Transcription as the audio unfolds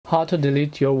How to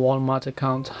delete your Walmart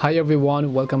account. Hi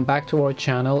everyone, welcome back to our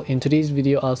channel. In today's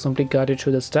video I'll simply guide you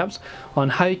through the steps on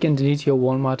how you can delete your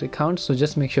Walmart account, so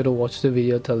just make sure to watch the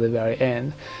video till the very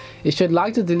end. If you'd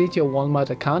like to delete your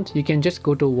Walmart account, you can just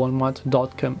go to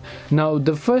walmart.com. Now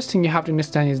the first thing you have to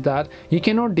understand is that you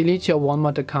cannot delete your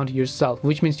Walmart account yourself,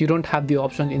 which means you don't have the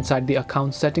option inside the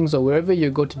account settings or wherever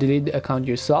you go to delete the account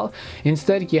yourself.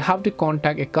 Instead, you have to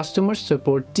contact a customer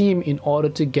support team in order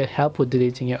to get help with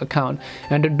deleting your account.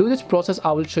 And to do this process,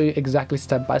 I will show you exactly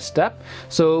step by step.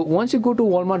 So once you go to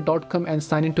walmart.com and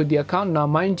sign into the account, now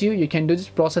mind you can do this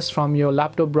process from your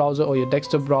laptop browser or your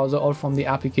desktop browser or from the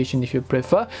application if you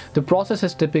prefer. The process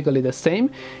is typically the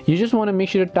same. You just want to make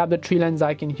sure to tap the three lines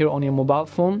icon here on your mobile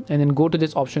phone and then go to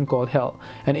this option called help.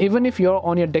 And even if you're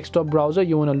on your desktop browser,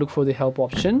 you want to look for the help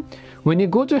option. When you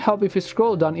go to help, if you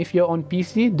scroll down, if you're on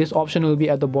PC, this option will be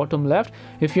at the bottom left.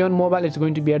 If you're on mobile, it's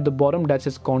going to be at the bottom, that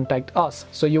says contact us.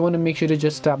 So you want to make sure to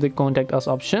just tap the contact us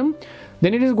option.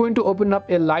 Then it is going to open up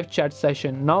a live chat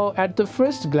session. Now at the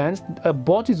first glance, a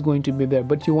bot is going to be there,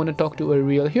 but you want to talk to a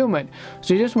real human.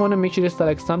 So you just want to make sure to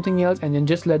select something else and then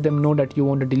just let them know that you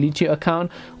want to delete your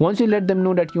account. Once you let them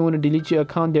know that you want to delete your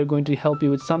account, they're going to help you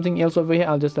with something else over here.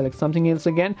 I'll just select something else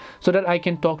again so that I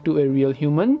can talk to a real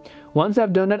human. Once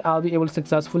I've done that, I'll be able to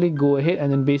successfully go ahead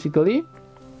and then basically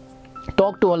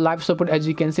talk to a live support. As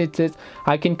you can see, it says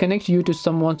I can connect you to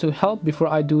someone to help. Before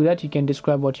I do that, you can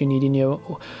describe what you need in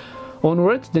your own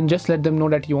words, then just let them know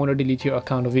that you want to delete your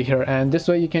account over here, and this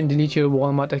way you can delete your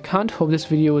Walmart account. Hope this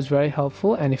video was very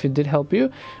helpful, and if it did help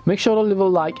you, make sure to leave a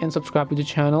like and subscribe to the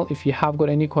channel. If you have got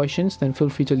any questions, then feel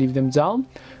free to leave them down.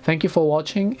 Thank you for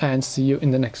watching and see you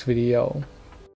in the next video.